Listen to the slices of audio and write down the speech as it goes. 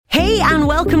Hey, and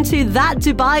welcome to That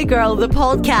Dubai Girl, the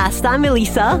podcast. I'm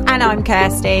Elisa. And I'm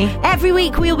Kirsty. Every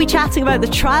week we'll be chatting about the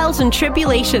trials and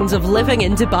tribulations of living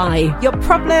in Dubai. Your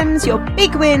problems, your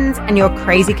big wins, and your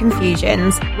crazy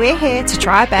confusions. We're here to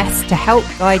try our best to help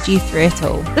guide you through it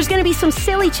all. There's going to be some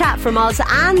silly chat from us,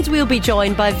 and we'll be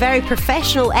joined by very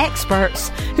professional experts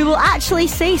who will actually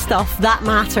say stuff that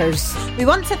matters. We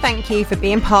want to thank you for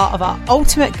being part of our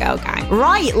ultimate girl gang.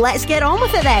 Right, let's get on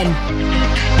with it then.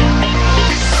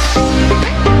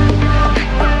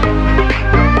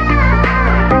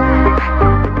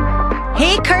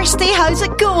 Hey Kirsty, how's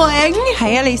it going?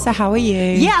 Hey Elisa, how are you?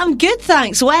 Yeah, I'm good,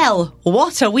 thanks. Well,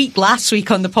 what a week last week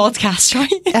on the podcast,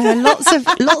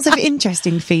 right? Lots of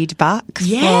interesting feedback.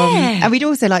 Yeah. And we'd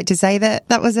also like to say that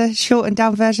was a shortened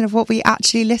down version of what we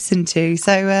actually listened to.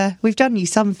 So we've done you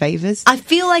some favours. I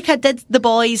feel like I did the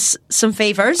boys some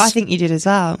favours. I think you did as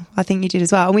well.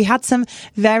 And we had some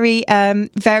very,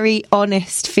 very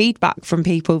honest feedback from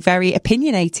people, very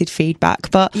opinionated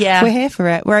feedback. But yeah, we're here for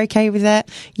it. We're okay with it.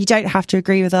 You don't have to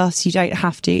agree with us. You don't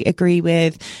have to agree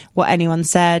with what anyone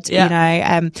said. Yeah.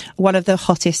 You know, one of the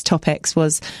hottest topics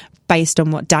was based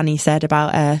on what Danny said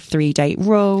about a 3-date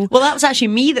rule. Well, that was actually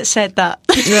me that said that.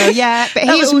 Well, yeah, but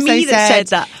he was also me that said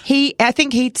that. I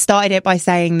think he started it by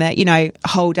saying that, you know,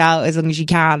 hold out as long as you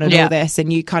can and all this.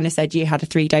 And you kind of said you had a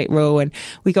 3-date rule, and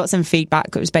we got some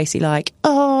feedback that was basically like,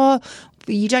 oh,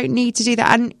 you don't need to do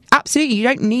that. And absolutely, you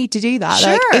don't need to do that.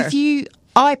 Sure. Like,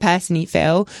 I personally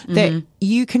feel that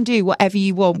you can do whatever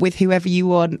you want with whoever you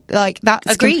want. Like,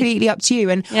 that's completely up to you.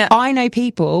 And I know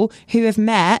people who have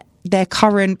met their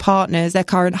current partners, their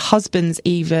current husbands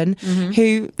even,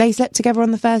 who they slept together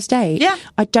on the first date. Yeah.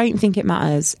 I don't think it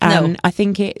matters. And I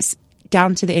think it's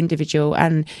down to the individual.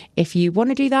 And if you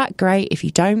want to do that, great. If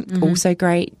you don't, also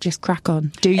great. Just crack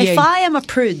on. Do you? If I am a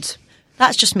prude,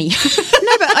 that's just me.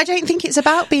 No, but I don't think it's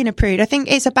about being a prude. I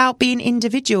think it's about being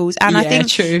individuals. And I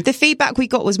think the feedback we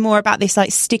got was more about this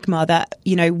like stigma that,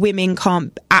 you know, women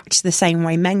can't act the same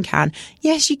way men can.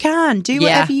 Yes, you can. Do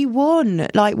whatever you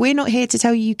want. Like, we're not here to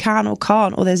tell you can or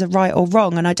can't, or there's a right or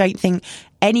wrong. And I don't think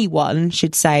anyone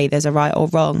should say there's a right or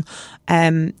wrong.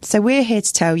 So we're here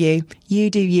to tell you, you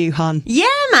do you, hun. Yeah,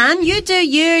 man, you do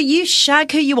you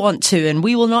shag who you want to, and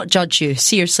we will not judge you,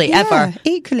 seriously, ever.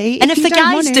 Equally. And if the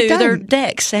guys do, they're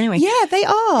dicks anyway. Yeah, they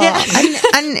are. Yeah.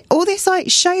 and all this like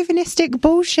chauvinistic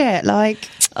bullshit, like...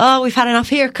 Oh, we've had enough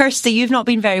here. Kirsty, you've not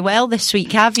been very well this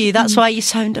week, have you? That's why you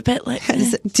sound a bit like...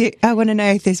 I want to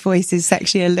know if this voice is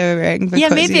sexually alluring. Because, yeah,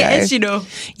 maybe it is, you know.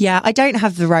 Yeah, I don't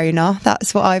have the Rona.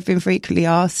 That's what I've been frequently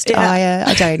asked. Yeah.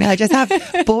 I don't. I just have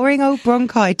boring old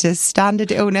bronchitis,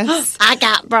 standard illness. I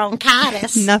got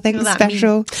bronchitis. Nothing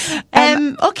special.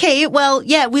 Okay, well,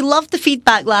 yeah, we loved the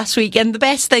feedback last week, and the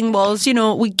best thing was, you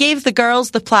know, we gave the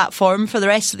girls the platform for the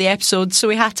rest of the episode, so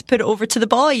we had to put it over to the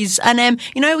boys. And,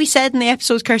 you know, we said in the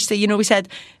episode, Kirsty, you know, we said,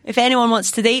 if anyone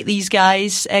wants to date these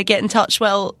guys, get in touch.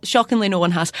 Well, shockingly, no one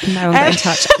has. No one got in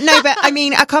touch. No, but I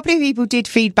mean, a couple of people did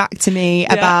feedback to me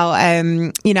about,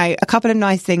 you know, a couple of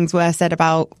nice things were said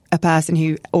about a person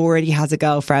who already has a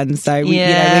girlfriend. So, we, you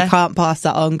know, we can't pass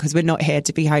that on because we're not here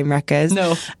to be home wreckers.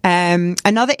 No.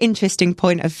 Another interesting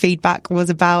point of feedback was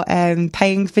about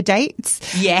paying for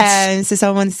dates. Yes. So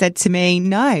someone said to me,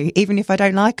 no, even if I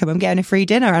don't like them, I'm getting a free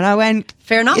dinner. And I went,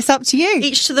 fair enough. It's up to you.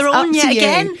 Each to their own yet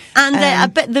again.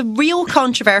 And the real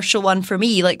controversial one for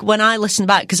me, like when I listen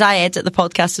back, because I edit the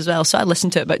podcast as well, so I listen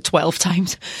to it about 12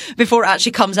 times before it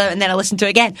actually comes out, and then I listen to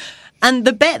it again. And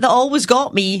the bit that always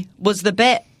got me was the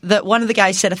bit that one of the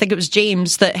guys said, I think it was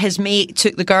James, that his mate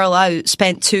took the girl out,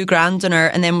 spent $2,000 on her,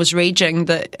 and then was raging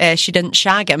that she didn't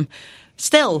shag him.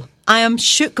 Still, I am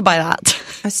shook by that.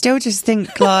 I still just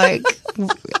think, like,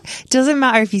 doesn't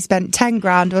matter if he spent 10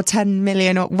 grand or 10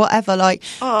 million or whatever. Like,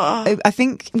 I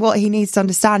think what he needs to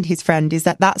understand, his friend, is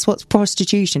that that's what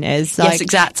prostitution is. Like, yes,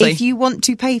 exactly. If you want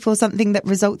to pay for something that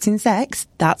results in sex,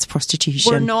 that's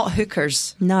prostitution. We're not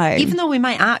hookers. No. Even though we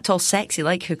might act all sexy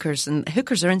like hookers, and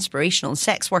hookers are inspirational, and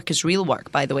sex work is real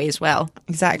work, by the way, as well.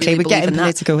 Exactly. Really We're getting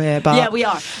political here, but... Yeah, we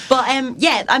are. But,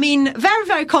 yeah, I mean, very,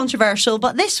 very controversial.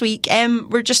 But this week, I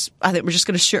think we're just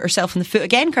going to shoot ourselves in the foot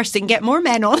again, Kirsty, and get more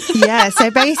men on. Yeah,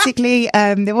 so basically,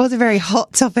 there was a very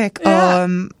hot topic.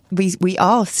 We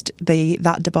asked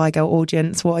that Dubai Girl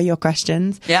audience, what are your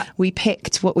questions? Yeah. We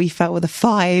picked what we felt were the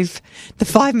five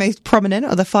most prominent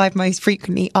or the 5 most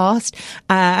frequently asked.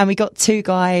 And we got 2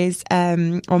 guys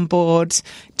on board.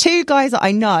 2 guys that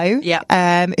I know,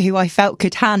 who I felt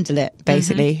could handle it,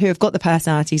 basically, who have got the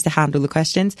personalities to handle the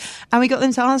questions. And we got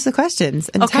them to answer the questions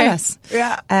and tell us.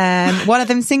 Yeah. One of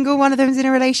them's single, one of them's in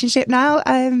a relationship now.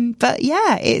 But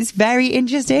yeah, it's very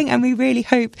interesting, and we really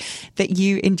hope that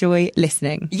you enjoy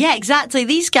listening. Yeah, exactly.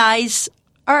 These guys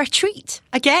are a treat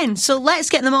again. So let's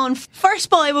get them on.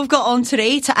 First boy we've got on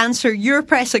today to answer your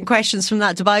pressing questions from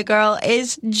that Dubai girl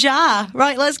is Ja.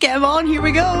 Right, let's get him on. Here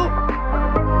we go.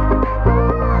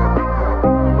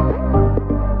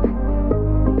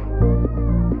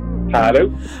 Hello.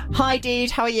 Hi,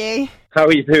 dude. How are you? How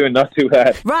are you doing? Not too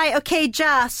bad. Right, okay,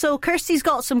 Ja. So Kirsty's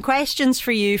got some questions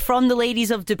for you from the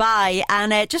ladies of Dubai,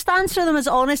 and just answer them as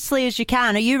honestly as you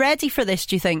can. Are you ready for this,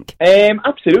 do you think?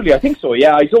 Absolutely, I think so.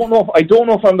 Yeah, I don't know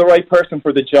if I'm the right person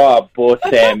for the job, but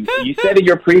you said in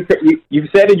your you've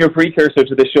said in your precursor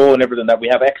to the show and everything that we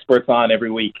have experts on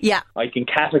every week. Yeah. I can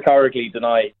categorically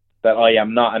deny that I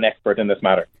am not an expert in this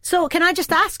matter. So can I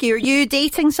just ask you, are you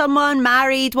dating someone,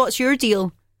 married? What's your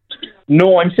deal?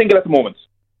 No, I'm single at the moment.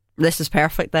 This is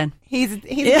perfect then. He's a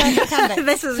candidate.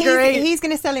 This is great. He's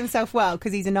going to sell himself well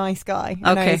because he's a nice guy.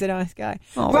 I know he's a nice guy.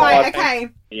 Oh, right, okay.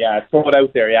 Yeah, throw it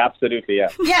out there. Yeah, absolutely, yeah.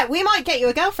 Yeah, we might get you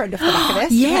a girlfriend off the back of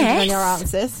this. Yes. On your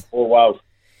answers. Oh, wow.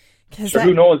 Sure,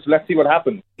 who knows? Let's see what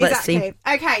happens. Exactly. Let's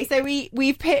see. Okay, so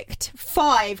we've picked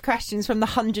 5 questions from the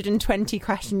 120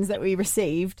 questions that we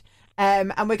received. And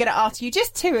we're going to ask you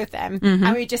just 2 of them. Mm-hmm.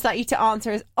 And we'd just like you to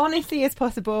answer as honestly as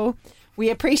possible. We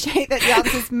appreciate that the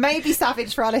answers may be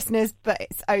savage for our listeners, but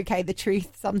it's okay. The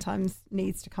truth sometimes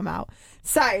needs to come out.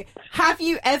 So, have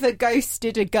you ever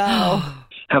ghosted a girl?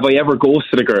 Have I ever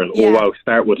ghosted a girl? Yeah. Oh wow,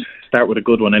 start with a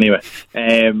good one anyway.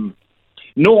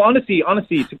 No, honestly,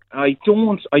 I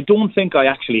don't think I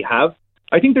actually have.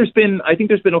 I think there's been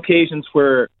occasions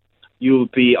where you'll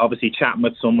be obviously chatting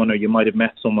with someone, or you might have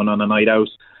met someone on a night out,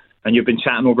 and you've been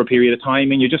chatting over a period of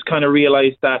time, and you just kind of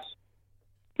realise that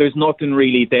there's nothing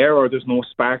really there, or there's no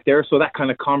spark there. So that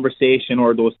kind of conversation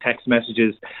or those text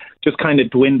messages just kind of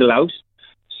dwindle out.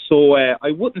 So I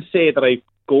wouldn't say that I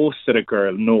ghosted a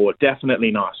girl. No,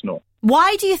 definitely not. No.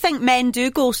 Why do you think men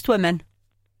do ghost women?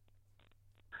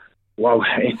 Wow. Well,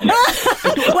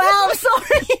 I'm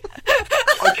sorry.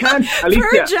 I can't.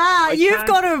 Poor Ja, you've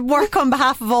got to work on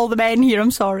behalf of all the men here.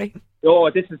 I'm sorry. Oh,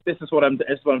 this is what I'm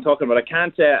talking about. I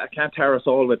can't tar us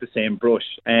all with the same brush.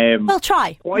 Well,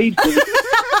 try. Why?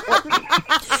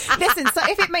 Listen, so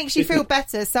if it makes you feel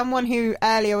better, someone who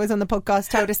earlier was on the podcast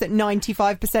told us that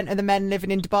 95% of the men living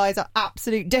in Dubai are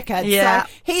absolute dickheads. Yeah.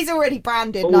 So he's already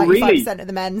branded 95% really? of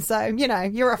the men. So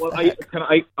you're off the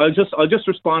hook. I'll just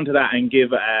respond to that and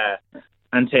give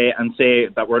and say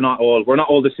that we're not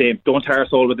all the same. Don't tar us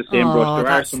all with the same brush.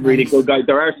 There are some really good guys.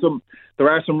 There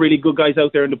are some really good guys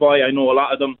out there in Dubai. I know a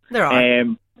lot of them. There are.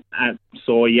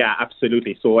 So yeah,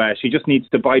 absolutely. So she just needs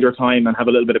to bide her time and have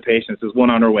a little bit of patience. There's one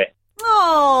on her way.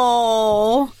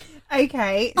 Oh,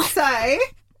 okay. So I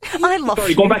love.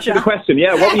 Sorry, going back to the question.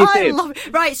 Yeah, what were you saying?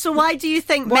 Right. So why do you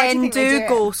think men do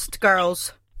ghost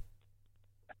girls?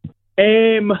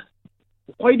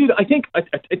 Why do I think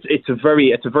it's a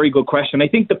very good question. I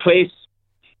think the place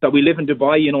that we live in,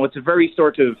 Dubai,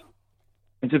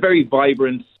 it's a very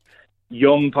vibrant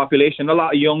young population. A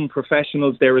lot of young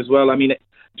professionals there as well. I mean,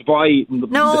 Dubai.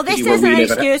 No, this isn't an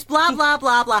excuse. Blah blah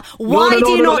blah blah. Why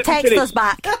do you not text us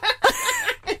back?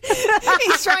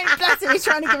 He's trying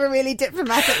to give a really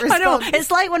diplomatic response. I know.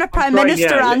 It's like when a prime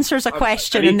minister answers a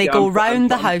question and they go round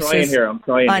the houses. I'm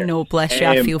trying here. I know, bless you.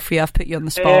 I feel for you. I've put you on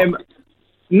the spot.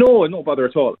 No bother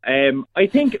at all. I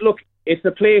think, look, it's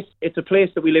a place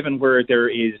that we live in where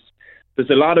there's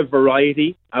a lot of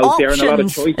variety out there and a lot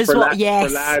of choice for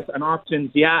lads and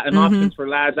options. Yeah, and options for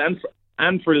lads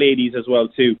and for ladies as well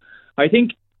too. I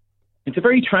think it's a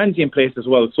very transient place as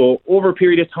well. So over a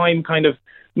period of time, kind of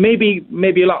maybe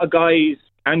a lot of guys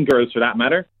and girls for that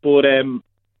matter, but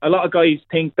a lot of guys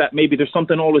think that maybe there's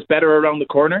something always better around the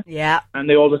corner. Yeah, and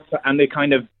they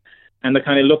kind of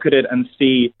look at it and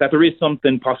see that there is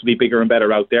something possibly bigger and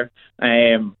better out there.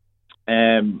 And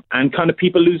kind of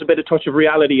people lose a bit of touch of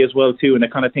reality as well too, and they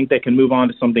kind of think they can move on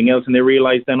to something else, and they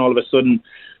realise then all of a sudden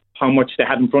how much they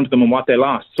had in front of them and what they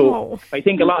lost. So I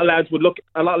think a lot of lads would look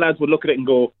at it and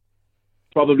go,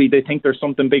 probably they think there's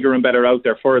something bigger and better out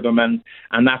there for them, and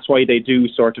that's why they do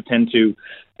sort of tend to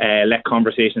let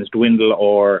conversations dwindle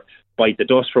or bite the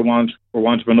dust for want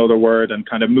of another word, and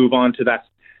kind of move on to that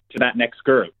next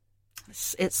girl.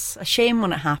 It's a shame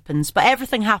when it happens, but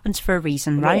everything happens for a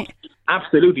reason, right?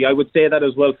 Absolutely. I would say that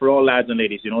as well for all lads and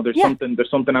ladies. There's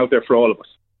something out there for all of us.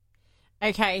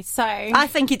 Okay, so I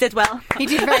think he did well. He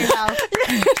did very well.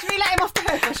 Should we let him off the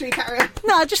hook or should we carry on?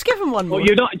 No, just give him one more. Oh, do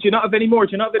you not have any more?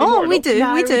 Do you not have any more? Oh, we do.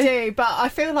 No, we do. But I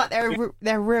feel like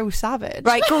they're real savage.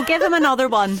 Right, go give him another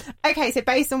one. Okay, so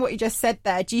based on what you just said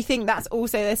there, do you think that's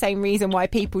also the same reason why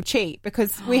people cheat?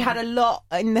 Because we had a lot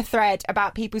in the thread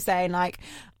about people saying like,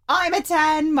 I'm a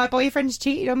 10. My boyfriend's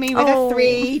cheated on me with a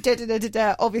 3.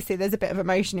 Obviously, there's a bit of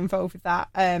emotion involved with that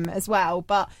as well.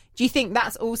 But do you think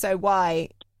that's also why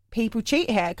people cheat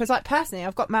here? Because, like, personally,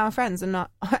 I've got male friends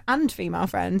and female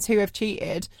friends who have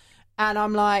cheated, and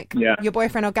I'm like, your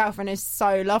boyfriend or girlfriend is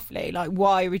so lovely. Like,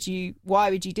 why would you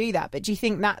do that? But do you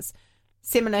think that's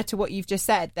similar to what you've just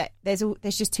said, that there's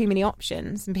just too many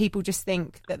options and people just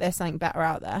think that there's something better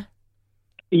out there?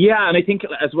 Yeah, and I think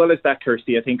as well as that,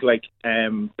 Kirsty, I think like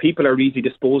people are easy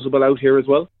disposable out here as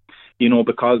well, you know,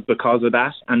 because of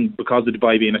that and because of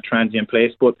Dubai being a transient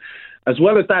place. But as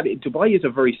well as that, Dubai is a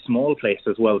very small place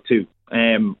as well too.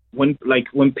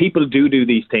 When people do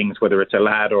these things, whether it's a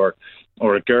lad or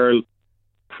a girl,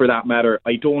 for that matter,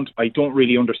 I don't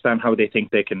really understand how they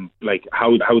think they can, like,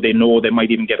 how they know they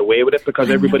might even get away with it, because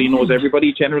everybody knows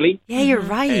everybody generally. Yeah, you're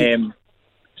right.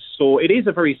 So it is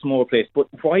a very small place, but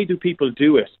why do people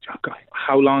do it? Oh God,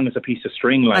 how long is a piece of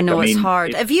string? Like, I know, it's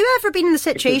hard. Have you ever been in the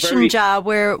situation,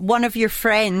 where one of your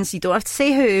friends, you don't have to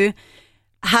say who,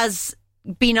 has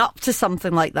been up to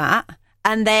something like that,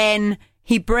 and then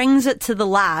he brings it to the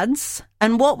lads?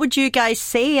 And what would you guys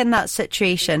say in that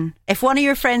situation? If one of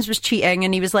your friends was cheating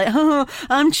and he was like, oh,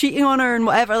 I'm cheating on her and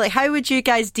whatever, like, how would you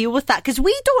guys deal with that? Because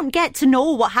we don't get to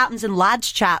know what happens in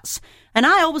lads' chats, and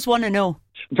I always want to know.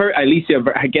 Alicia,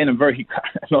 again,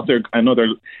 another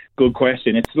good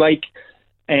question. It's like,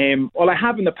 well, I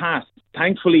have in the past.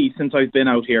 Thankfully, since I've been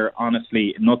out here,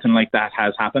 honestly, nothing like that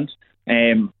has happened.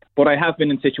 But I have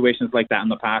been in situations like that in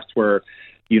the past where,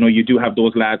 you know, you do have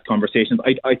those lad conversations.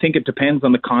 I think it depends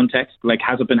on the context. Like,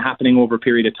 has it been happening over a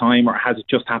period of time, or has it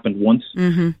just happened once?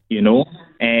 Mm-hmm. You know.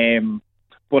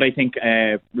 But I think,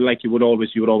 like you would always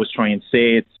try and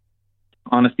say,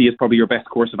 honesty is probably your best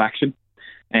course of action.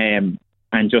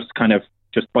 And just kind of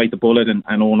bite the bullet and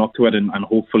own up to it, and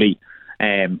hopefully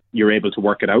you're able to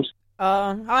work it out.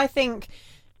 I think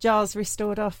Giles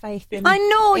restored our faith in... I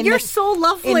know, you're so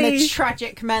lovely. In the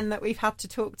tragic men that we've had to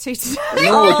talk to today. He's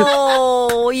in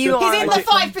the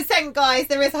 5%, guys.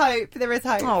 There is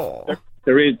hope. Oh.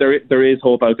 There is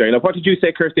hope out there. Like, what did you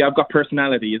say, Kirsty? I've got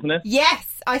personality, isn't it?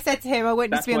 Yes. I said to him, I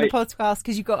want you to be on the podcast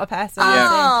because you've got a personality.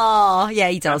 Oh, yeah,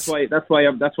 he does. That's why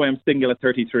I'm single at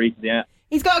 33. Yeah.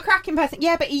 He's got a cracking person.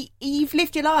 Yeah, but you've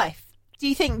lived your life. Do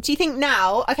you think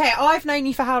now, okay, I've known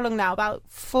you for how long now? About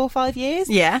 4 or 5 years?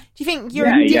 Yeah. Do you think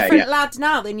you're a different lad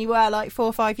now than you were like 4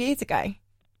 or 5 years ago?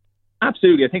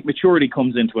 Absolutely. I think maturity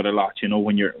comes into it a lot, you know,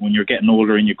 when you're getting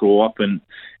older and you grow up, and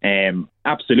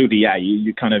absolutely, yeah,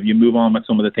 you kind of, you move on with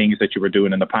some of the things that you were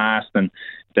doing in the past and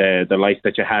the life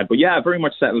that you had. But yeah, very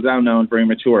much settled down now and very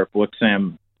mature. But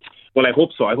well, I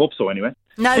hope so anyway.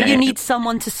 Now you need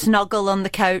someone to snuggle on the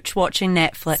couch watching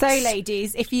Netflix. So,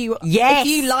 ladies, if you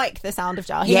like the sound of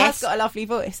Giles, he has got a lovely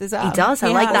voice as well. He does. I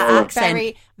like that accent.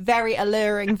 Very, very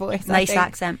alluring voice. Nice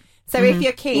accent. So if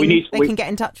you're keen, they can get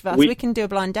in touch with us. We can do a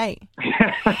blind date.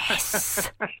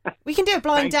 Yes. We can do a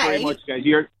blind date. Thanks very much,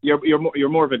 guys. You're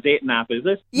more of a dating app, is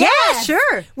it? Yeah,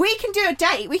 sure. We can do a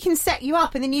date. We can set you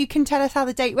up, and then you can tell us how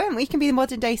the date went. We can be the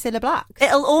modern day Cilla Black.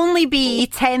 It'll only be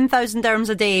 10,000 dirhams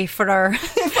a day for our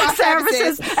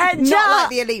services. Not like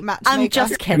the elite matchmaker. I'm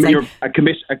just kidding. A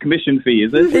commission fee,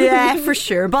 is it? Yeah, for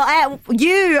sure. But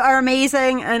you are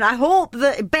amazing, and I hope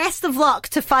that best of luck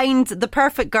to find the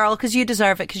perfect girl, because you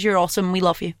deserve it, because you're awesome. We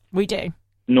love you. We do.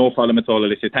 No problem at all,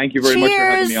 Alicia. Thank you very much for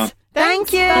having me on.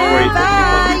 Thank you. No worries.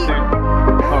 Bye.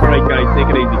 All right, guys.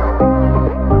 Take it easy.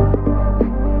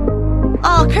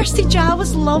 Oh, Kirsty Jar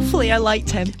was lovely. I liked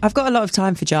him. I've got a lot of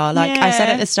time for Jar. Like I said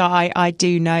at the start, I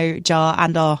do know Jar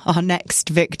and our next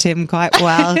victim quite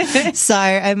well. So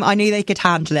I knew they could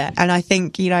handle it. And I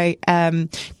think, you know,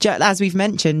 as we've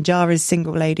mentioned, Jar is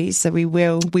single, ladies. So we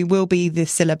will be the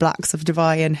Cilla Blacks of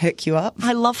Dubai and hook you up.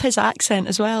 I love his accent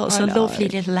as well. It's a lovely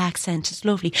little accent. It's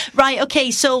lovely. Right, okay,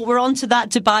 so we're on to that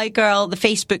Dubai Girl, the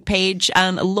Facebook page,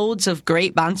 and loads of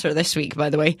great banter this week,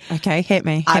 by the way. Okay, hit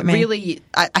me.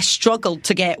 I struggled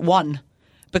to get one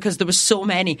because there was so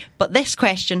many, but this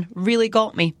question really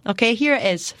got me. Okay, here it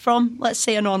is from, let's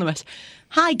say, Anonymous.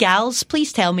 Hi gals,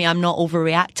 please tell me I'm not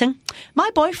overreacting. My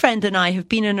boyfriend and I have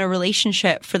been in a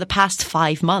relationship for the past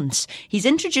 5 months. He's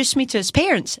introduced me to his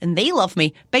parents and they love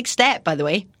me. Big step, by the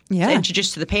way, to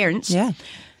introduce to the parents. Yeah.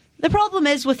 The problem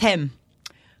is with him,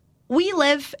 we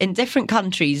live in different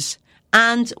countries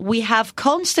and we have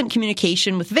constant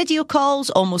communication with video calls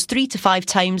almost 3 to 5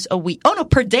 times a week. Oh no,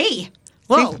 per day.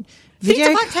 Whoa. 3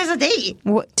 to 5 times a day.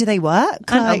 What do they work?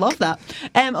 I love that.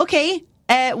 Okay.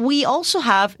 We also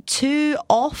have 2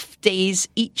 off days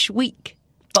each week.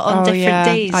 but on different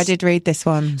days. I did read this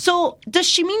one. So does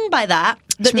she mean by that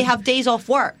they have days off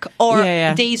work or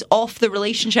days off the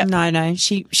relationship? No.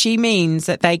 She means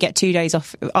that they get 2 days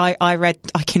off. I read.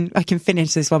 I can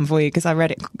finish this one for you because I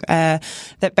read it.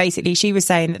 That basically she was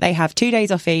saying that they have 2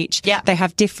 days off each. Yeah. They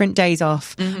have different days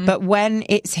off, but when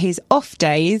it's his off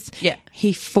days,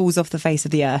 he falls off the face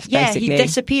of the earth. Basically, he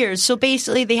disappears. So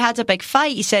basically, they had a big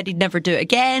fight. He said he'd never do it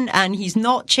again, and he's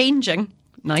not changing.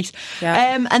 Nice.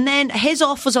 Yeah. And then his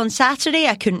off was on Saturday.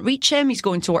 I couldn't reach him. He's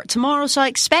going to work tomorrow, so I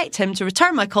expect him to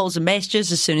return my calls and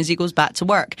messages as soon as he goes back to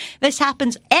work. This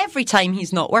happens every time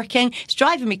he's not working. It's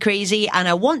driving me crazy, and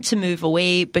I want to move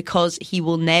away because he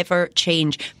will never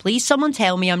change. Please, someone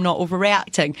tell me I'm not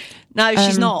overreacting. No,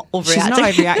 she's not overreacting. She's not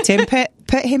overreacting.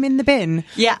 Put him in the bin.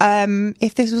 Yeah.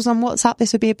 If this was on WhatsApp,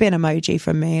 this would be a bin emoji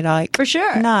from me. Like, for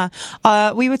sure. Nah.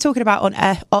 We were talking about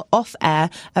off air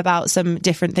about some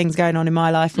different things going on in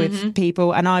my life with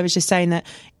people, and I was just saying that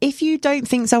if you don't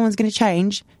think someone's going to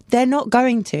change, they're not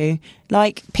going to.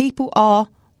 Like, people are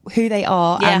who they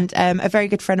are, and a very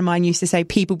good friend of mine used to say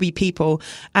people be people,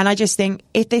 and I just think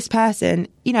if this person,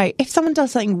 you know, if someone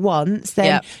does something once,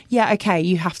 then okay,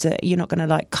 you're not going to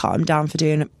like cut them down for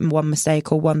doing one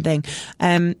mistake or one thing,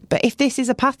 but if this is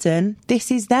a pattern,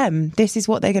 this is them, this is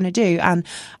what they're going to do. And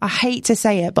I hate to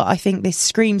say it, but I think this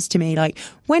screams to me like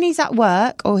when he's at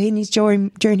work or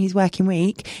during his working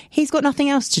week, he's got nothing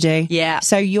else to do.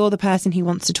 So you're the person he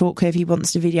wants to talk with, he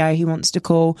wants to video, he wants to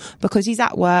call because he's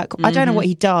at work. I don't know what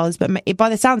he does, but by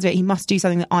the sounds of it, he must do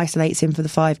something that isolates him for the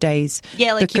 5 days.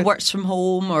 Yeah, like he works from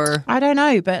home, or I don't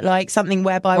know, but like something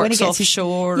whereby when he gets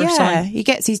offshore or something. He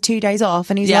gets his 2 days off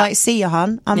and he's like, see ya,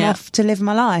 hun, I'm off to live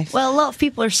my life. Well, a lot of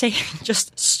people are saying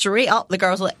just straight up, the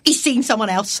girls are like, he's seeing someone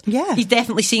else. Yeah. He's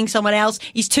definitely seeing someone else.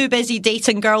 He's too busy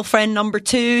dating girlfriend number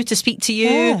 2 to speak to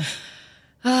you.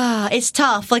 It's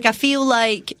tough. Like, I feel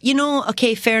like, you know,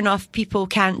 okay, fair enough, people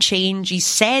can't change. He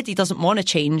said he doesn't want to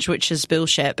change, which is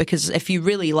bullshit, because if you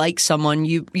really like someone,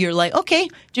 you're like, okay,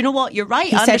 do you know what? You're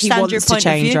right. I understand your point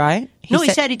of view. Right? He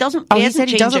said he doesn't. Oh, he said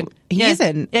he doesn't. He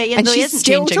isn't. And she's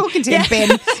still talking to him.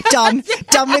 Bin. Done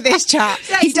with this chat.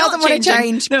 He doesn't want to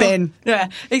change. Bin. Yeah,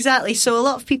 exactly. So a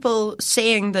lot of people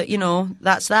saying that, you know,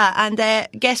 that's that. And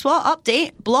guess what?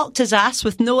 Update. Blocked his ass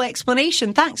with no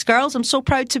explanation. Thanks, girls. I'm so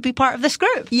proud to be part of this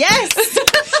group. Yes.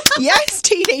 Yes,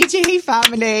 TDG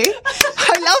family.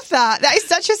 I love that. That is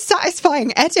such a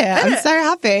satisfying edit. I'm so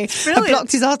happy. I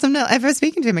blocked his ass. I'm not ever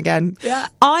speaking to him again. Yeah.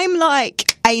 I'm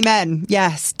like, amen.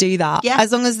 Yes, do that. Yeah.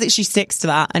 As long as that she sticks to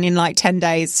that, and in like 10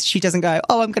 days she doesn't go,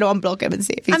 oh, I'm going to unblock him and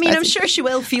see if he's I'm sure she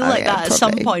will feel like that at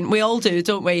some point. We all do,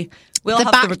 don't we? We'll the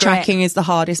have backtracking is the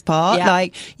hardest part.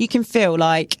 Like, you can feel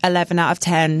like 11 out of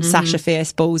 10 Sasha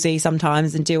Fierce ballsy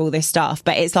sometimes and do all this stuff,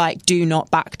 but it's like, do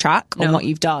not backtrack on what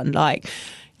you've done. Like,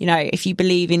 you know, if you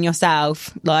believe in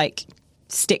yourself, like,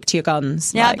 stick to your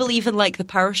guns. Yeah, I believe in like the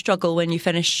power struggle. When you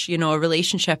finish, you know, a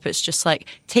relationship, it's just like,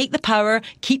 take the power,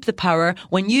 keep the power.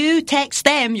 When you text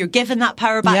them, you're giving that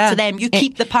power back to them. You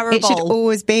keep the power ball. It should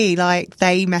always be like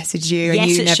they messaged you and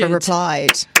you never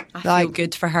replied. I feel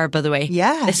good for her, by the way.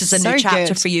 Yeah, this is a new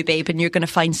chapter for you, babe, and you're going to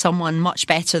find someone much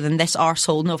better than this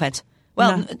arsehole. No offence.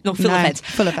 Well, no, full offence.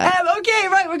 Full offence. Okay,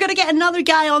 right, we're going to get another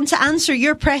guy on to answer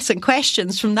your pressing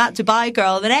questions from that Dubai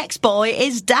girl. The next boy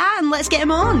is Dan. Let's get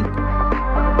him on.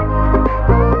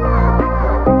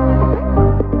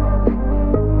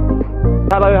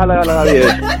 Hello, how are you?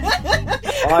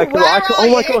 Oh my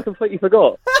god, I completely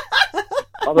forgot.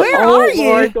 Where are you?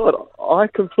 Oh my god, I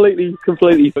completely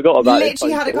forgot about it.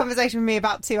 Literally had a conversation with me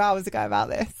about 2 hours ago about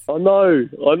this. I know,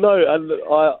 and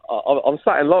I'm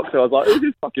sat in Lockstock. I was like, who's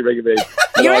this fucking ringing me?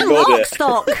 You're in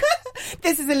Lockstock.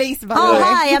 This is Elisa, by the way.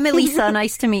 Hi, I'm Elisa.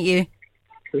 Nice to meet you.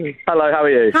 Hello, how are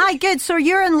you? Hi, good. So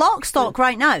you're in Lockstock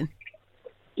right now?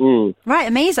 Right,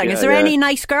 amazing. Yeah, is there any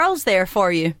nice girls there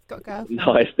for you? Got girls.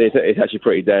 No, it's actually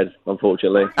pretty dead,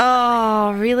 unfortunately.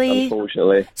 Oh, really?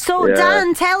 Unfortunately. So,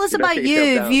 Dan, tell us about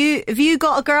you. Have you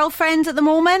got a girlfriend at the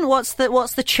moment? What's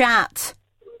the chat?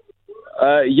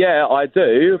 Yeah, I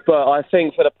do, but I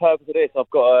think for the purpose of this, I've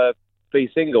got to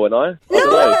be single, and I?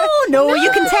 No,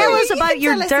 you can tell us about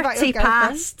your dirty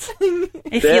past,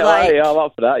 if you like. Yeah, I'm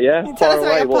up for that, yeah. Tell us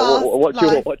about your past.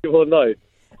 What do you want to know?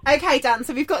 Okay, Dan,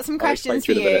 so we've got some questions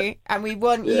for you, and we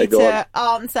want you to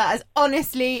answer as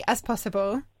honestly as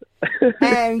possible.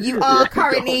 You are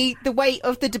currently, the weight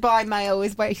of the Dubai male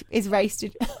is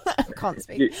wasted. I can't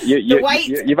speak.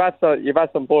 You've had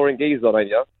some boring geezers on, haven't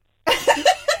you?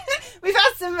 We've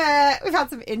had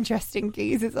some interesting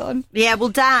geezers on. Yeah, well,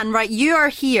 Dan, right, you are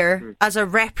here as a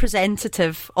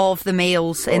representative of the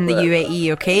males in the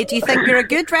UAE, okay? Do you think you're a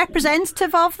good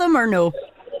representative of them or no?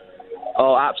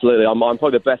 Oh, absolutely. I'm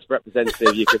probably the best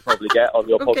representative you could probably get on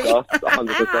your podcast,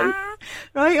 100%.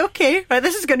 Right, okay. Right,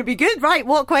 this is going to be good. Right,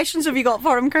 what questions have you got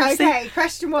for him, Kirsty? Okay,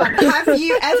 question 1. Have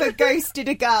you ever ghosted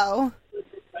a girl?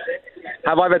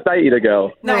 Have I ever dated a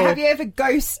girl? No, have you ever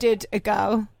ghosted a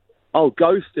girl? Oh,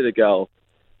 ghosted a girl.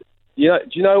 Do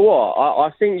you know what?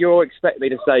 I think you'll expect me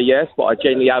to say yes, but I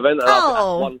genuinely haven't. And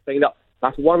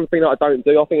that's one thing that I don't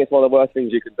do. I think it's one of the worst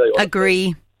things you can do.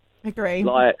 Agree.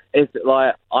 Like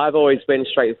I've always been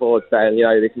straightforward, saying,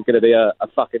 this is going to be a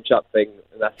fucking chuck thing,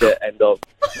 and that's it. End of.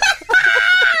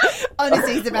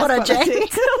 Honestly, the best quality.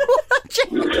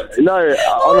 No,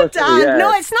 honestly, Dan.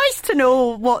 No, it's nice to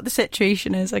know what the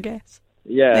situation is, I guess.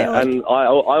 Yeah, and I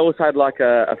also had like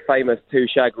a famous 2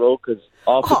 shag rule, because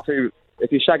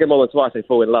if you shag them more than twice, they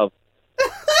fall in love.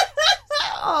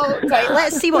 Right,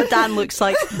 let's see what Dan looks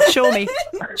like. Show me.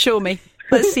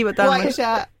 Let's see what Dan looks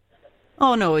like.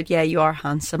 Oh no, yeah, you are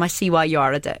handsome. I see why you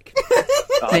are a dick.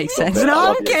 Makes sense.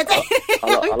 No, I'm kidding.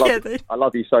 I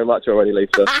love you so much already,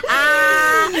 Lisa.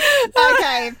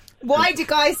 Okay, why do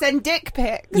guys send dick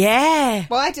pics? Yeah.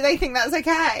 Why do they think that's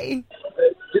okay?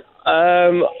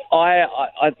 I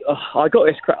got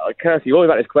this, Kirsty, you always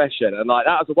about this question, and like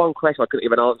that was the one question I couldn't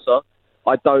even answer.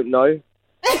 I don't know.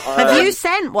 Have you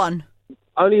sent one?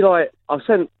 Only I've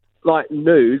sent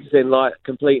nudes, in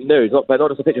complete nudes, but not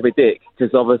just a picture of my dick,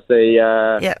 because obviously,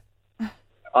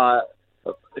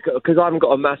 because I haven't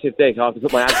got a massive dick, I have to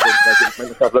put my ads in to make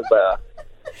myself look better.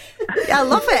 I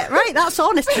love it. Right, that's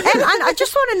honest. And I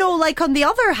just want to know, on the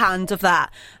other hand of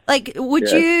that, would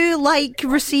you like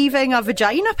receiving a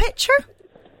vagina picture?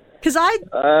 Because I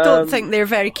don't think they're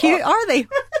very cute, are they?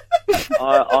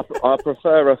 I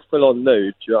prefer a full-on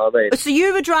nude. Do you know what I mean? So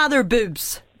you would rather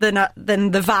boobs than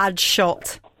the vag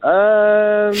shot?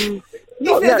 If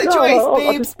there's a choice,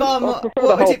 boobs, bum, what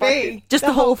would it be? Just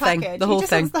the whole thing. The whole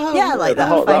thing. Yeah, like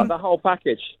that. The whole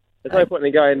package. There's no point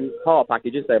in going part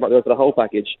package, is there? Might go for the whole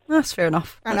package. That's fair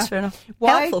enough. That's fair enough.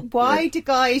 Why do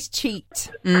guys cheat?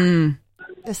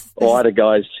 Why do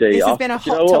guys cheat? This has been a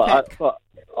hot topic.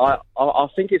 I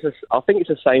think it's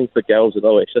the same for girls and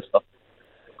all. It's just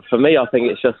for me. I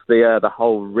think it's just the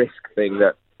whole risk thing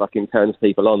that fucking turns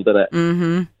people on, doesn't it?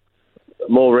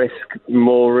 Mm-hmm. More risk,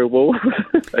 more reward.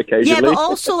 Occasionally. Yeah, but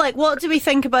also, what do we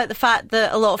think about the fact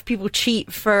that a lot of people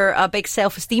cheat for a big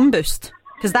self-esteem boost?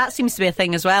 Because that seems to be a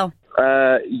thing as well.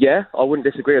 Yeah, I wouldn't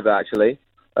disagree with that, actually.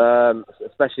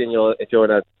 Especially if you're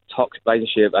in a toxic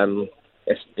relationship and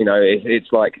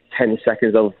it's like 10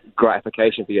 seconds of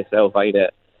gratification for yourself, ain't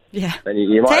it? Yeah. And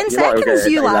you 10 seconds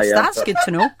you last. Later. That's good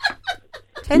to know.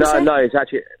 10 seconds? No, it's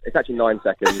actually 9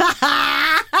 seconds.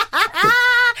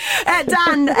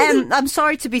 Dan, I'm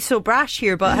sorry to be so brash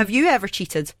here, but have you ever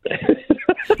cheated?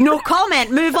 No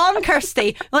comment. Move on,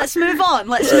 Kirsty. Let's move on.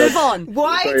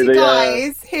 Why do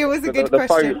guys... Here was a good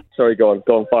question. Phone, sorry, go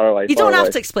on, far away. You don't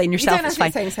have to explain yourself. You don't have to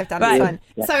explain yourself, Dan. Right. It's fine.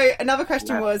 Yeah. So another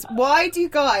question was, why do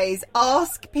guys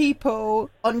ask people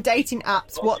on dating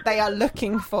apps what they are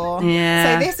looking for?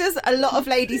 Yeah. So this is... A lot of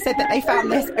ladies said that they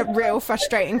found this a real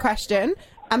frustrating question.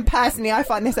 And personally, I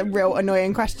find this a real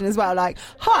annoying question as well.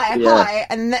 Hi,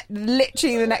 and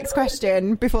literally the next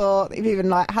question before they've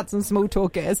even had some small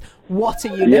talk is, what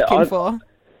are you looking for?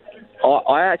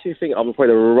 I actually think I'm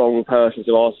probably the wrong person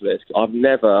to ask this.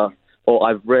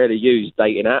 I've rarely used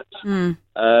dating apps.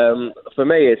 For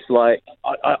me, it's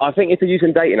I think if you're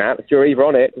using dating apps, you're either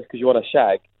on it just because you want to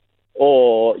shag,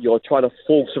 or you're trying to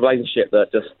force a relationship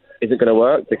that just isn't going to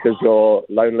work because you're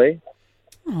lonely.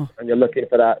 Oh. And you're looking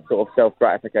for that sort of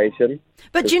self-gratification.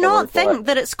 But do you not think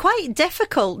that it's quite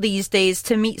difficult these days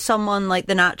to meet someone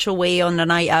the natural way on a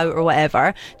night out or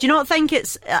whatever? Do you not think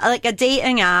it's a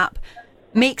dating app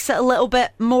makes it a little bit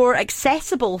more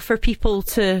accessible for people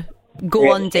to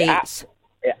go on dates?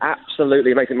 It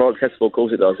absolutely makes it more accessible, of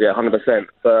course it does, 100%.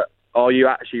 But are you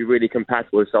actually really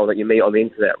compatible with someone that you meet on the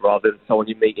internet rather than someone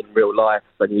you meet in real life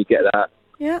and you get that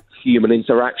human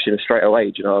interaction straight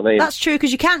away? Do you know what I mean? That's true,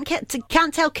 because you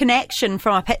can't tell connection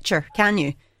from a picture, can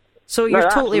you? So you're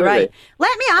totally right.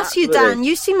 Let me ask you, Dan,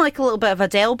 you seem like a little bit of a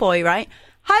Dale boy, right?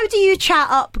 How do you chat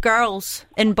up girls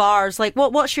in bars?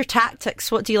 What's your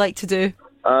tactics? What do you like to do?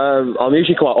 I'm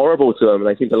usually quite horrible to them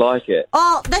and they seem to like it.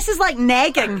 Oh, this is like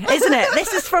negging, isn't it?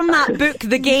 This is from that book,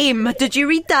 The Game. Did you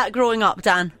read that growing up,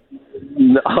 Dan?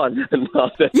 No.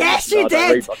 Yes, you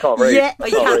did. I can't read. Yeah,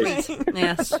 you can't read.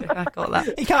 Yes, I got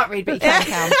that. You can't read, but you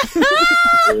can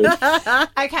count.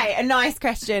 Okay, a nice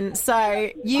question. So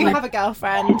you have a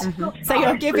girlfriend. So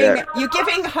you're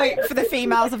giving hope for the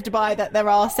females of Dubai that there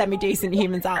are semi-decent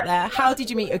humans out there. How did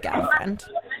you meet your girlfriend?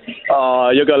 Oh,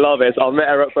 you're going to love it. I met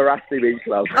her at Veracity Beach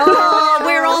Club. Oh,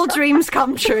 where all dreams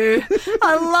come true.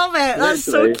 I love it. That's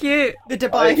so cute. The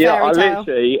Dubai fairy tale.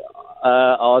 Literally,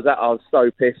 I was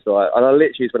so pissed, right? And I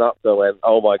literally just went up to her and went,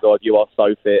 "Oh my God, you are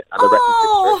so fit." And the rest is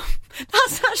history.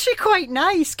 That's actually quite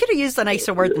nice. Could have used a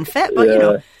nicer word than fit, but you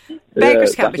know,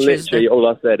 beggars can't be choosers. Literally all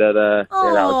I said. And, that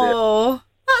was it.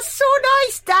 That's so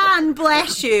nice, Dan.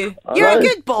 Bless you. You're a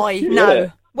good boy. Yeah.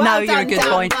 No, well you're a good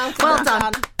boy. Well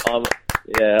done.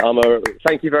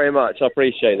 Thank you very much. I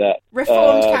appreciate that.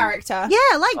 Reformed character. Yeah,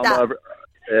 I like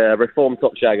that. Reformed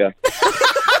top shagger.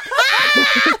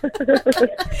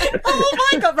 Oh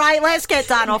my God! Right, let's get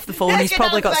Dan off the phone. He's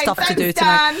probably got stuff to do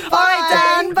tonight. Dan. All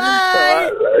right, Dan.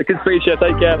 Bye. Right, good speech.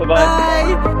 Take care. Bye.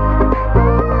 Bye.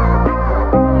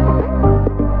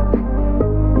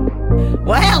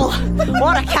 Well,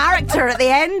 what a character at the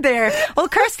end there. Well,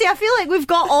 Kirsty, I feel like we've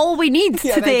got all we need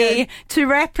today to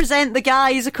represent the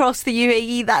guys across the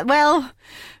UAE that, well,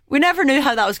 we never knew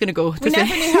how that was going to go. We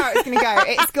never knew how it was going to go.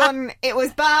 It's gone, it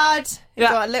was bad. It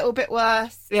got a little bit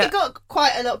worse. Yeah. It got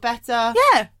quite a lot better.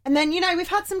 Yeah. And then, we've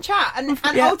had some chat and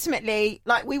ultimately,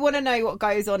 like, we want to know what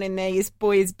goes on in these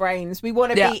boys' brains. We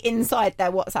want to be inside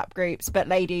their WhatsApp groups, but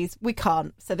ladies, we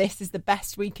can't. So this is the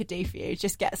best we could do for you.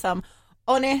 Just get some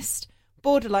honest,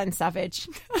 borderline savage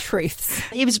truths.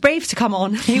 He was brave to come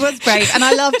on. He was brave, and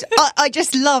I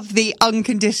just love the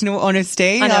unconditional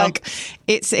honesty. I know. Like,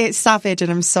 it's savage,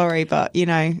 and I'm sorry, but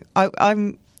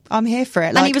I'm here for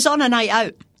it. And he was on a night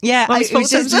out. Yeah, it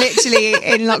was just literally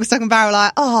in lock, stock and barrel,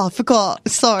 like, I forgot,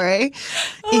 sorry.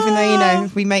 Even though,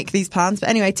 we make these plans. But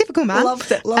anyway, typical man.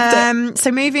 Loved it.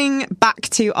 So moving back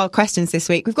to our questions this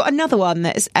week, we've got another one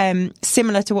that's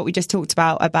similar to what we just talked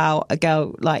about a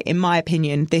girl, like, in my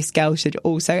opinion, this girl should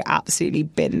also absolutely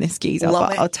bin this geezer.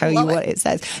 But I'll tell you what it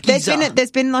says.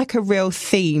 There's been like a real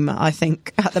theme, I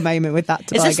think, at the moment with that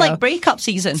Dubai Is this girl. like breakup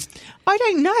season? I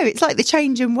don't know. It's like the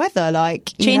change in weather,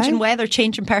 like change in weather,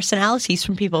 change in personalities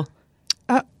from people.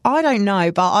 I don't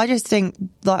know, but I just think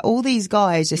like all these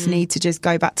guys just need to just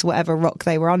go back to whatever rock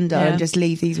they were under and just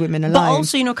leave these women alone. But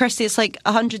also, Kirsty, it's like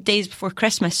 100 days before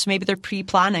Christmas, so maybe they're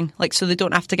pre-planning, like so they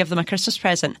don't have to give them a Christmas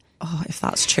present. Oh, if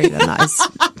that's true, then that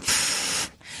is...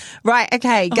 Right,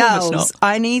 okay, girls,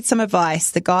 I need some advice.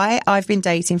 The guy I've been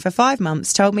dating for 5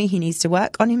 months told me he needs to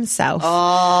work on himself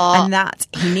and that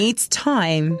he needs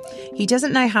time. He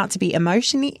doesn't know how to be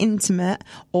emotionally intimate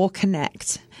or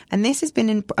connect. And this has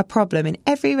been a problem in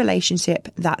every relationship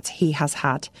that he has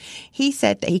had. He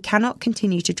said that he cannot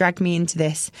continue to drag me into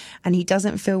this and he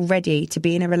doesn't feel ready to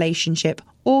be in a relationship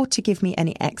or to give me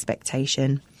any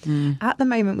expectation. At the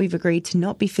moment, we've agreed to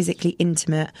not be physically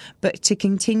intimate, but to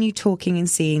continue talking and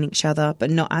seeing each other, but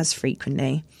not as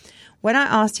frequently. When I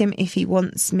asked him if he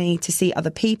wants me to see other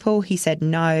people, he said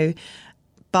no,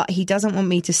 but he doesn't want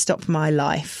me to stop my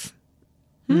life.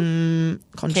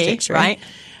 Contradictory. Okay,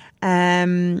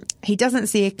 right. He doesn't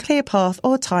see a clear path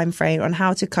or time frame on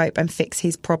how to cope and fix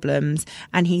his problems.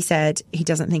 And he said he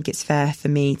doesn't think it's fair for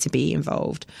me to be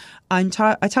involved. I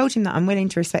told him that I'm willing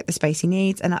to respect the space he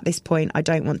needs. And at this point, I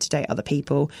don't want to date other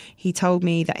people. He told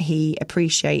me that he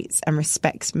appreciates and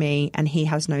respects me and he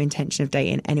has no intention of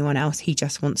dating anyone else. He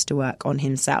just wants to work on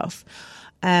himself.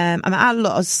 I'm at a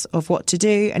loss of what to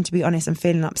do. And to be honest, I'm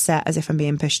feeling upset as if I'm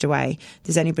being pushed away.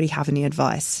 Does anybody have any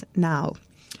advice? Now,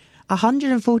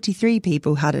 143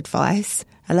 people had advice.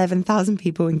 11,000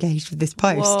 people engaged with this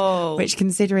post. Whoa. Which,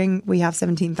 considering we have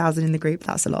 17,000 in the group,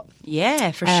 that's a lot.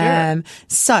 Yeah, for sure.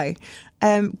 So,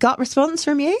 gut response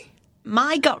from you?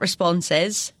 My gut response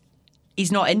is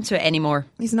he's not into it anymore.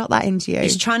 He's not that into you.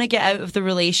 He's trying to get out of the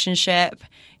relationship.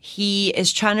 He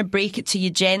is trying to break it to you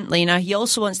gently. Now, he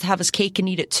also wants to have his cake and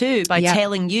eat it too by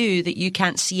telling you that you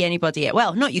can't see anybody else.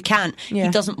 Well, not you can't. Yeah. He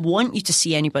doesn't want you to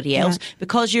see anybody else.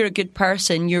 Because you're a good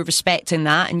person, you're respecting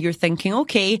that and you're thinking,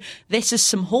 okay, this is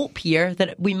some hope here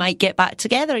that we might get back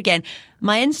together again.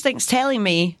 My instinct's telling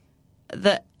me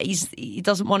that he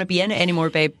doesn't want to be in it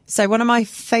anymore, babe. So one of my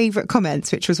favourite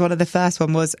comments, which was one of the first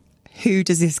one, was, who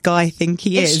does this guy think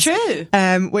he is? It's true.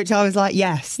 Which I was like,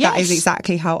 yes, that is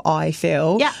exactly how I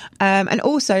feel. Yeah. And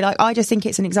also, like, I just think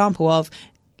it's an example of,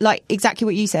 like, exactly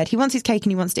what you said. He wants his cake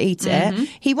and he wants to eat it.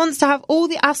 He wants to have all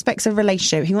the aspects of a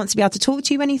relationship. He wants to be able to talk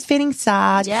to you when he's feeling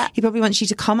sad. Yeah. He probably wants you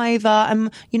to come over and,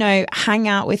 hang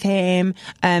out with him,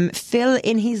 fill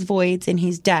in his voids in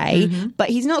his day. But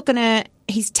he's not going to...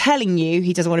 He's telling you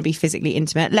he doesn't want to be physically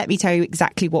intimate. Let me tell you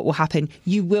exactly what will happen.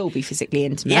 You will be physically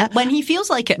intimate. Yeah, when he feels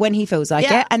like it. When he feels like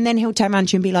it. And then he'll turn around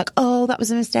to you and be like, oh, that was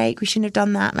a mistake. We shouldn't have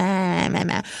done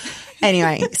that.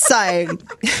 Anyway, so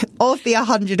of the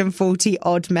 140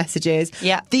 odd messages,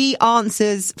 the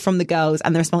answers from the girls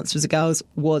and the responses from the girls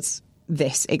was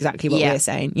this exactly what we're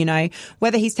saying, you know,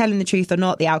 whether he's telling the truth or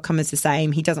not, the outcome is the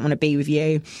same. He doesn't want to be with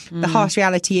you. The harsh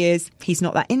reality is he's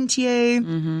not that into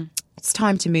you. It's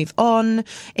time to move on.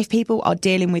 If people are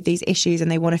dealing with these issues and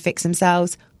they want to fix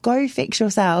themselves, go fix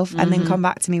yourself and then come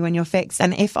back to me when you're fixed.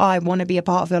 And if I want to be a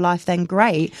part of your life, then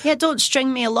great. Yeah, don't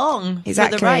string me along for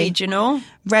the ride, you know?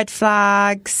 Red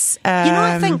flags. You know,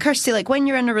 I think, Kirsty, like when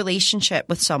you're in a relationship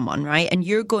with someone, right, and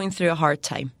you're going through a hard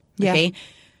time, okay?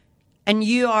 And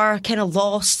you are kind of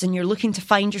lost and you're looking to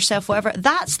find yourself, whatever,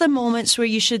 that's the moments where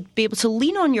you should be able to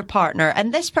lean on your partner.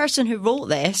 And this person who wrote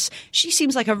this, she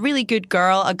seems like a really good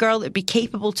girl, a girl that would be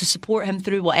capable to support him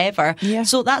through whatever. Yeah.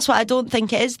 So that's why I don't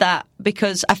think it is that,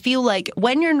 because I feel like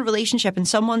when you're in a relationship and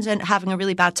someone's having a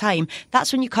really bad time,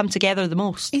 that's when you come together the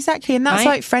most. Exactly. And that's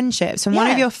like friendships. When one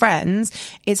of your friends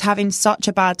is having such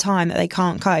a bad time that they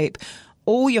can't cope,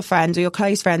 all your friends or your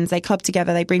close friends, they club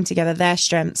together, they bring together their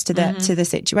strengths to the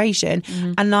situation.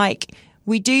 And like,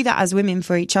 we do that as women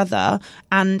for each other.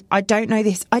 And I don't know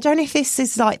if this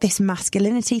is like this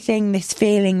masculinity thing, this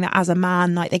feeling that as a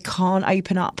man, like they can't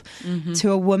open up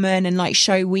to a woman and like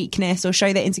show weakness or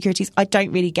show their insecurities. I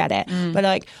don't really get it. But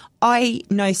like, I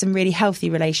know some really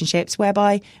healthy relationships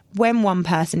whereby when one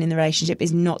person in the relationship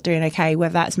is not doing okay,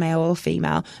 whether that's male or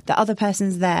female, the other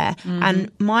person's there.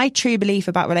 And my true belief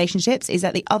about relationships is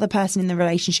that the other person in the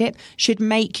relationship should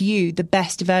make you the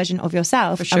best version of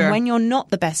yourself. For sure. And when you're not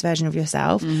the best version of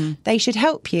yourself, they should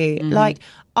help you. Like,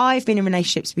 I've been in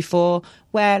relationships before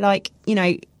where, like, you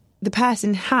know, the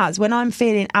person has, when I'm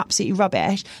feeling absolutely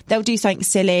rubbish, they'll do something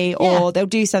silly or they'll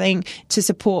do something to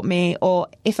support me. Or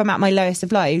if I'm at my lowest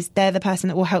of lows, they're the person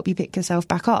that will help you pick yourself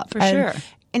back up. For sure.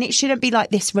 And it shouldn't be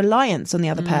like this reliance on the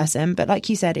other person, but like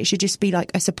you said, it should just be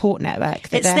like a support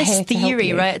network. It's this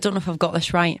theory, right? I don't know if I've got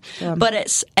this right, but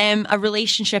it's a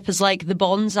relationship is like the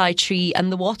bonsai tree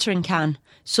and the watering can.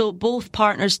 So both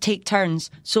partners take turns.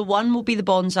 So one will be the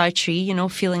bonsai tree, you know,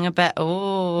 feeling a bit,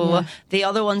 the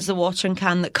other one's the watering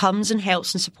can that comes and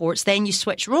helps and supports. Then you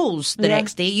switch roles the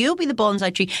next day. You'll be the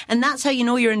bonsai tree. And that's how you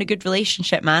know you're in a good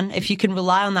relationship, man. If you can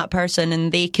rely on that person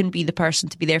and they can be the person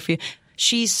to be there for you.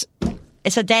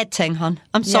 It's a dead thing, hon.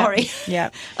 I'm sorry. Yeah.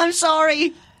 I'm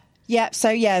sorry. Yeah, so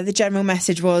the general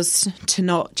message was to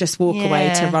not just walk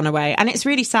away, to run away. And it's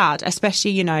really sad,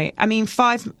 especially, you know, I mean,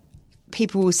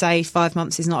 people will say 5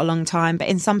 months is not a long time, but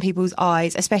in some people's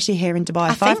eyes, especially here in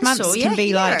Dubai, 5 months can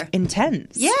be like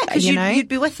intense. Yeah, because you'd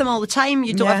be with them all the time.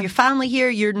 You don't have your family here.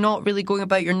 You're not really going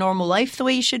about your normal life the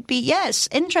way you should be. Yes,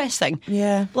 interesting.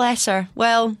 Yeah. Bless her.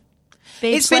 Well,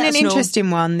 it's been an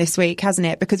interesting one this week, hasn't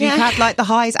it? Because we've had like the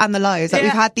highs and the lows. Like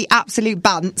we've had the absolute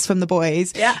bants from the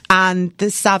boys and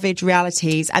the savage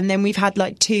realities. And then we've had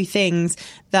like two things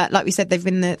that, like we said, they've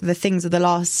been the things of the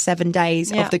last 7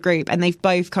 days of the group. And they've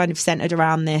both kind of centered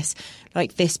around this,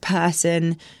 like, this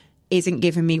person isn't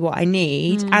giving me what I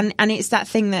need. And it's that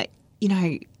thing that, you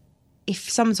know, if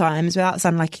sometimes, without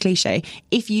sounding like a cliche,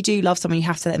 if you do love someone, you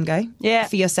have to let them go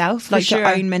for yourself, like your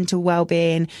own mental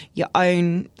well-being, your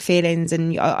own feelings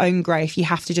and your own growth. You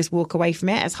have to just walk away from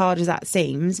it, as hard as that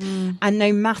seems. And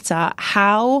no matter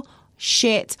how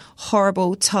shit,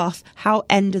 horrible, tough, how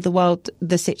end of the world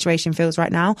the situation feels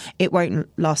right now, it won't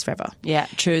last forever. Yeah,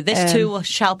 true. This too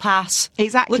shall pass.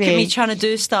 Exactly. Look at me trying to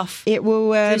do stuff. It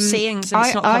will do sayings and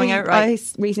it's not coming out right.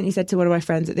 I recently said to one of my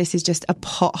friends that this is just a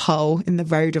pothole in the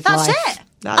road of life. That's it.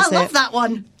 I love that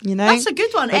one. You know, that's a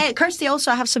good one. Kirsty, also,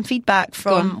 I have some feedback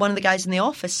from one of the guys in the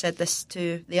office. Said this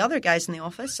to the other guys in the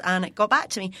office, and it got back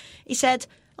to me. He said,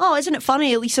 "Oh, isn't it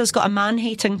funny? Elisa's got a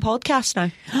man-hating podcast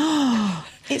now."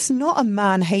 It's not a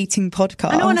man-hating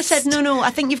podcast. I know, and I said, no, I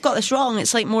think you've got this wrong.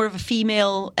 It's like more of a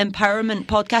female empowerment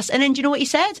podcast. And then do you know what he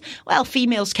said? Well,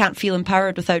 females can't feel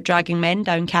empowered without dragging men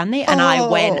down, can they? And I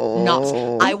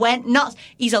went nuts.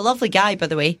 He's a lovely guy, by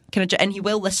the way. And he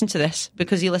will listen to this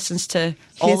because he listens to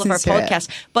all of our podcasts.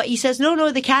 But he says,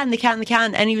 no, they can.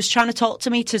 And he was trying to talk to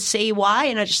me to say why.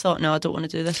 And I just thought, no, I don't want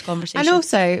to do this conversation. And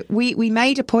also, we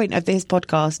made a point of this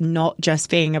podcast not just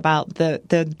being about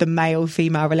the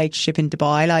male-female relationship in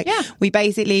Dubai. Like,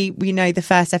 we know the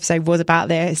first episode was about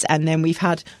this, and then we've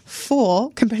had 4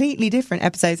 completely different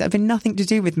episodes that have been nothing to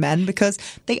do with men because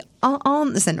they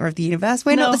aren't the centre of the universe.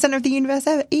 We're not the centre of the universe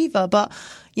either, but,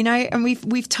 you know, and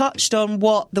we've touched on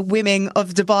what the women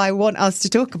of Dubai want us to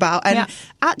talk about. And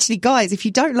actually, guys, if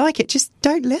you don't like it, just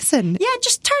don't listen. Yeah,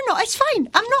 just turn it. It's fine.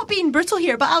 I'm not being brutal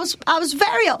here, but I was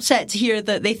very upset to hear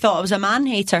that they thought I was a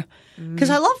man-hater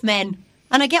because I love men.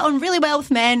 And I get on really well with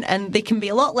men, and they can be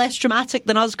a lot less dramatic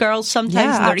than us girls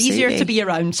sometimes, and they're easier to be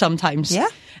around sometimes. Yeah.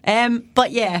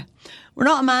 But yeah, We're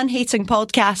not a man-hating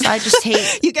podcast. I just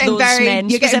hate you're getting those very,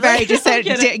 men. You're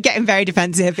getting getting very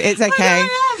defensive. It's okay.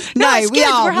 No, we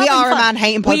are a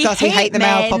man-hating podcast. We hate the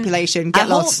male population. Get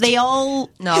lost. They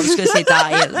all. No, I was going to say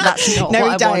that. That's not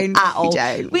what I want at all. We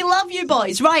don't. We love you,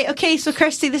 boys. Right? Okay. So,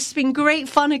 Kirsty, this has been great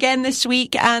fun again this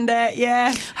week, and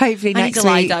hopefully I need to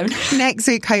lie down. Next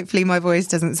week, hopefully, my voice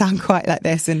doesn't sound quite like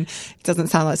this, and it doesn't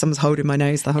sound like someone's holding my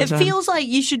nose the whole time. It feels like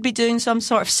you should be doing some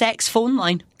sort of sex phone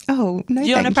line. Oh, no, do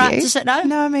you want to practice it now?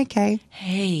 No, I'm okay.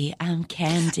 Hey, I'm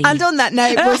Candy. And on that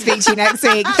note, we'll speak to you next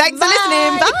week. Thanks for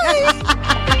listening.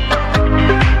 Bye.